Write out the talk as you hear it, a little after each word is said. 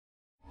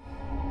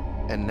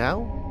And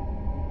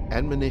now,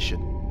 admonition,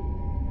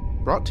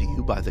 brought to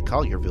you by the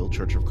Collierville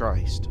Church of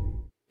Christ.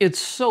 It's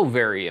so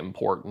very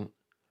important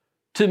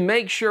to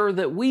make sure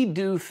that we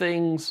do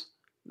things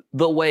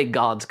the way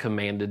God's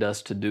commanded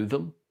us to do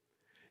them.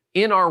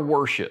 In our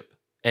worship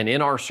and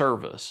in our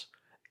service,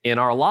 in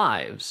our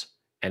lives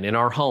and in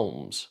our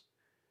homes.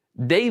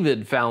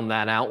 David found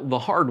that out the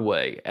hard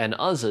way, and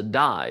Uzzah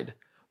died.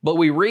 But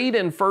we read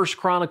in 1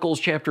 Chronicles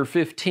chapter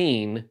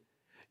 15,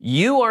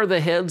 "You are the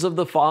heads of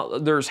the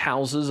fathers'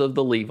 houses of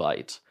the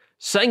Levites.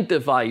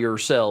 Sanctify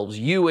yourselves,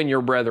 you and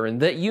your brethren,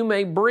 that you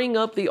may bring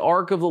up the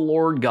ark of the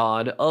Lord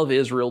God of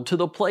Israel to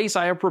the place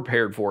I have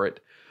prepared for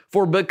it.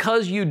 For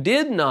because you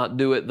did not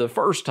do it the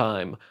first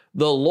time,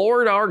 the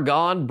Lord our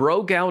God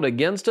broke out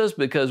against us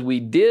because we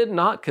did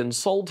not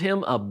consult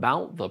him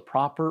about the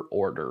proper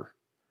order."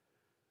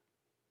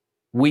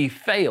 We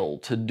fail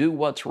to do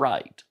what's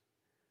right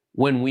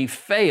when we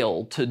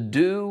fail to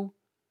do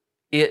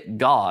it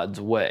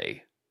God's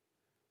way.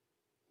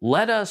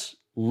 Let us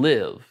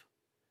live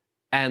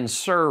and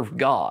serve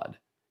God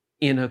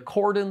in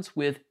accordance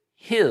with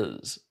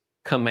His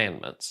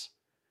commandments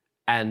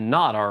and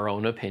not our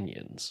own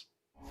opinions.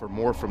 For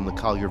more from the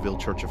Collierville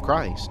Church of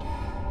Christ,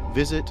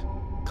 visit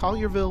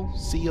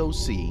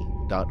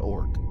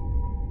colliervillecoc.org.